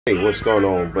Hey, what's going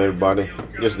on, everybody?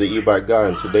 This is the e-bike guy,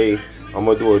 and today I'm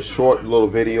gonna do a short little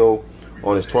video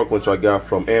on this torque wrench I got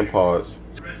from Anpuds.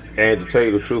 And to tell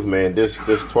you the truth, man, this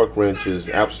torque wrench is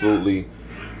absolutely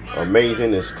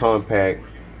amazing. It's compact,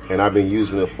 and I've been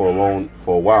using it for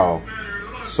a while.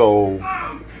 So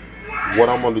what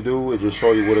I'm gonna do is just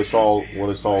show you what it's all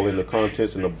in the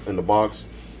contents in the box,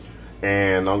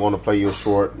 and I'm gonna play you a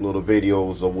short little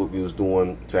videos of what we was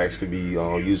doing to actually be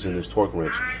using this torque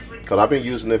wrench. Because I've been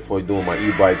using it for doing my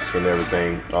e-bikes and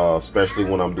everything, especially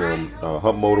when I'm doing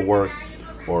hump motor work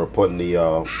or putting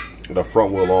the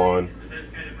front wheel on.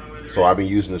 So I've been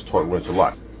using this torque wrench a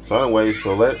lot. So anyway,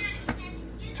 so let's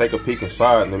take a peek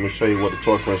inside and let me show you what the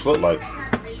torque wrench look like.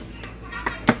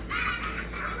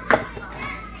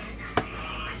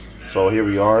 So here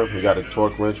we are. We got a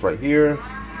torque wrench right here,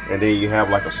 and then you have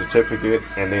like a certificate,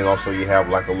 and then also you have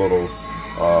like a little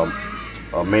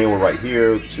a manual right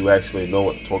here to actually know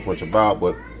what the torque wrench about.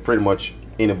 But pretty much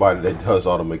anybody that does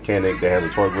auto mechanic that has a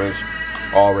torque wrench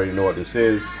already know what this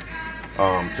is.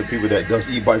 To people that does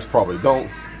e-bikes probably don't.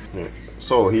 Yeah.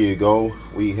 So here you go.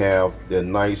 We have the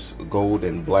nice gold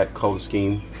and black color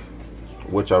scheme,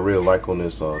 which I really like on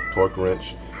this torque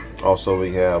wrench. Also,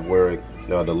 we have where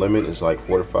the limit is like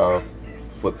 45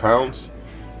 foot-pounds,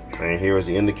 and here is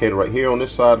the indicator right here on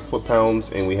this side,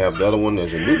 foot-pounds, and we have the other one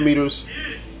as in newton meters.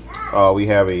 We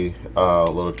have a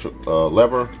little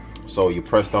lever, so you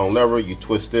press down lever, you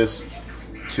twist this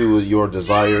to your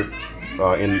desired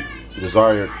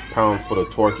pound for the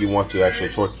torque you want to actually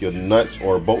torque your nuts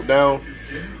or bolt down,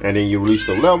 and then you release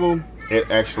the lever.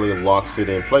 It actually locks it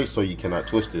in place so you cannot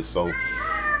twist it. So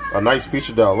a nice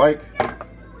feature that I like.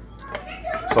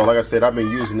 So like I said, I've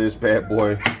been using this bad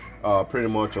boy pretty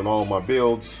much on all my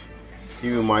builds,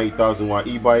 even my 8,000 watt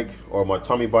e-bike or my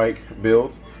tummy bike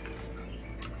build.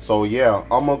 So yeah,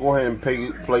 I'm gonna go ahead and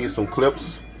play some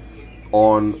clips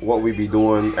on what we be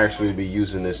doing, actually be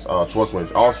using this torque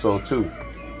wrench. Also too,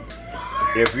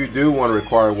 if you do want to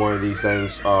require one of these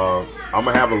things, I'm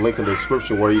gonna have a link in the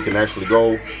description where you can actually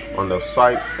go on the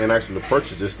site and actually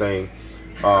purchase this thing.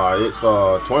 It's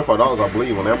 $25, I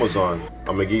believe, on Amazon.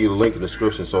 I'm gonna give you the link in the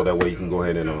description so that way you can go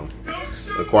ahead and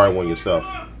acquire one yourself.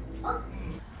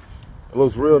 It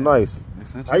looks real nice.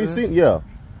 How you seen? Yeah.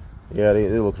 Yeah,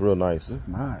 it looks real nice. It's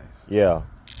nice. Yeah.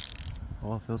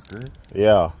 Oh, it feels good.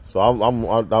 Yeah. So I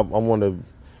wanted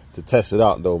to test it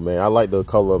out though, man. I like the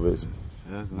color of it.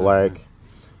 Yeah, black. Nice.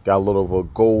 Got a little of a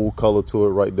gold color to it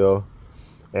right there.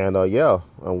 And yeah,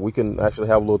 and we can actually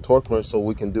have a little torque wrench so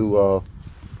we can do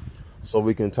so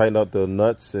we can tighten up the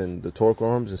nuts and the torque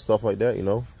arms and stuff like that, you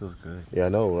know. Feels good. Yeah, I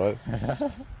know, right?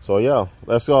 So yeah,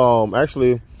 let's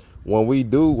actually when we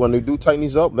do tighten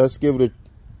these up, let's give it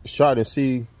a shot and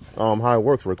see how it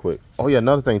works real quick. Oh yeah,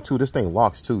 another thing too, this thing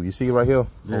locks too. You see it right here?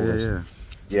 Yeah.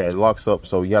 Yeah, it locks up,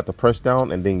 so you have to press down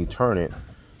and then you turn it.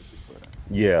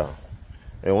 Yeah.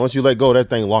 And once you let go, that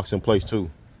thing locks in place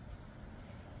too.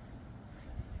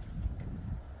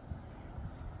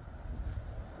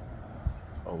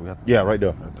 Oh, we have to right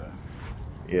there. Right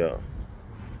there. Yeah.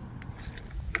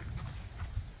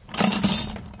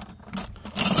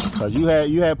 Cause you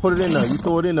had put it in there. You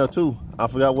threw it in there too. I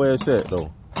forgot where it's at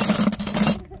though.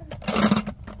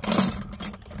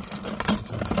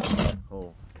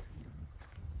 Oh.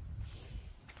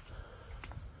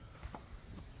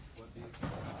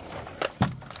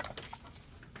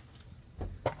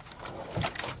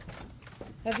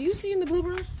 Have you seen the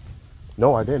bluebird?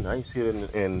 No, I didn't. I ain't see it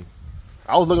in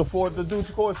I was looking forward to doing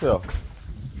course here.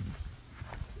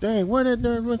 Dang, where that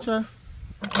darn wrench at?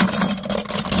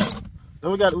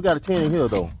 Then we got a 10 in here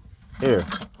though. Here.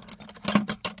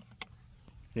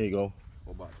 Here you go.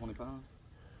 What, about 20 pounds?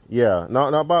 Yeah.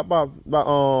 No, about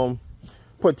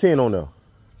put 10 on there.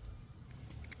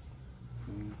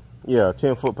 Yeah,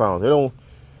 10 foot-pounds. They don't.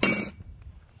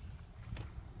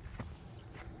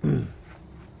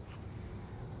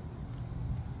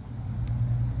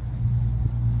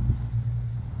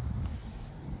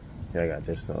 Yeah, I got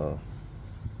this.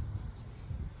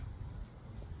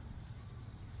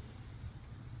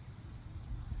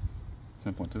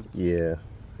 10.2. Yeah.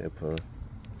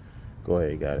 Go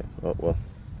ahead, you got it. Oh well.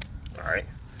 All right.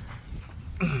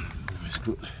 It's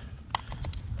good.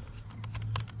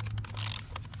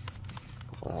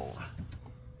 Oh.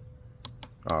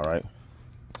 All right.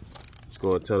 Let's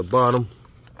go to the bottom.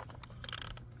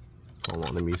 Hold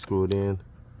on, let me screw it in.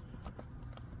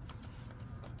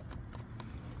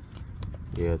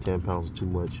 Yeah, 10 pounds is too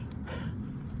much.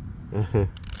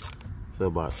 So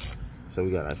we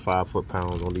got like 5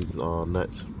 foot-pounds on these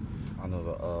nuts. I know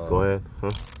the Go ahead.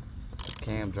 Huh?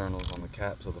 cam journals on the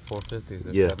caps of the 450s.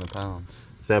 They're Yeah. 7 pounds.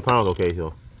 7 pounds, okay,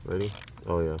 so ready?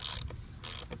 Oh yeah.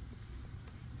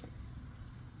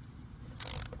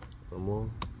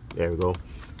 on. There we go.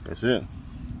 That's it.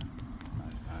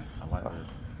 Nice. I like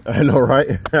this. I know, right?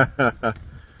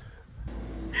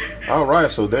 All right,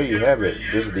 so there you have it.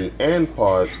 This is the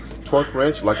Anpuds torque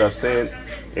wrench. Like I said,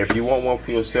 if you want one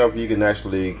for yourself, you can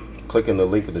actually click in the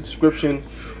link in the description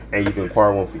and you can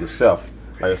acquire one for yourself.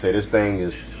 Like I said, this thing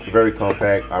is very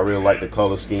compact. I really like the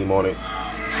color scheme on it.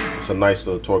 It's a nice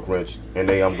little torque wrench, and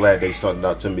I'm glad they sent it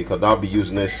out to me because I'll be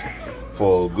using this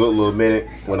for a good little minute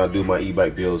when I do my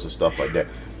e-bike builds and stuff like that.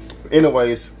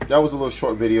 Anyways, that was a little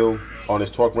short video on this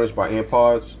torque wrench by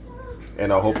Anpuds,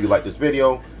 and I hope you like this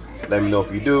video. Let me know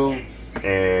if you do,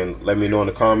 and let me know in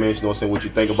the comments, what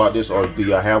you think about this, or do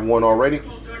y'all have one already?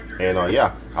 And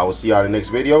yeah, I will see y'all in the next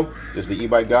video. This is the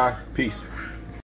e-bike guy. Peace.